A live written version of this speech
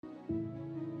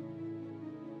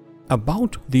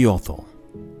About the author.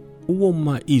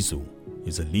 Uwoma Izu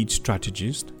is a lead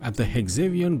strategist at the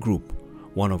Hexavian Group,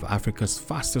 one of Africa's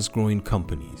fastest growing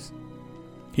companies.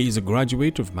 He is a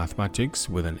graduate of mathematics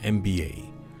with an MBA.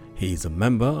 He is a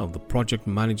member of the Project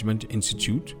Management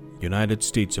Institute, United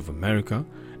States of America,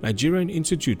 Nigerian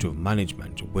Institute of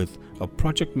Management with a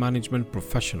project management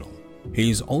professional. He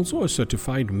is also a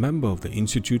certified member of the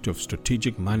Institute of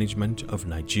Strategic Management of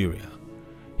Nigeria.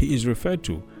 He is referred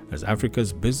to as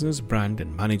Africa's business brand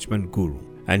and management guru,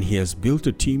 and he has built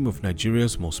a team of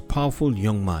Nigeria's most powerful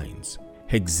young minds,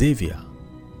 Hexavia.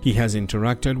 He has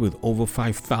interacted with over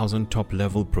 5,000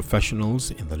 top-level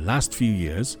professionals in the last few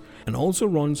years and also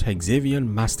runs Hexavian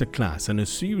Masterclass and a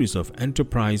series of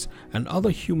enterprise and other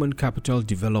human capital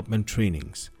development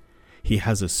trainings. He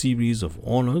has a series of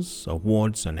honors,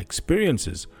 awards, and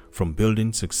experiences from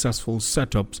building successful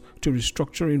setups to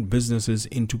restructuring businesses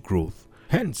into growth.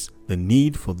 Hence, the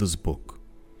need for this book.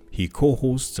 He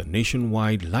co-hosts a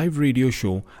nationwide live radio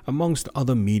show amongst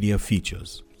other media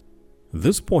features.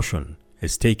 This portion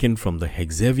is taken from the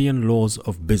Hexavian Laws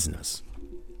of Business.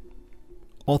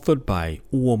 Authored by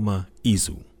Uwoma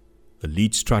Izu, the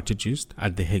lead strategist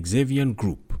at the Hexavian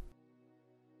Group.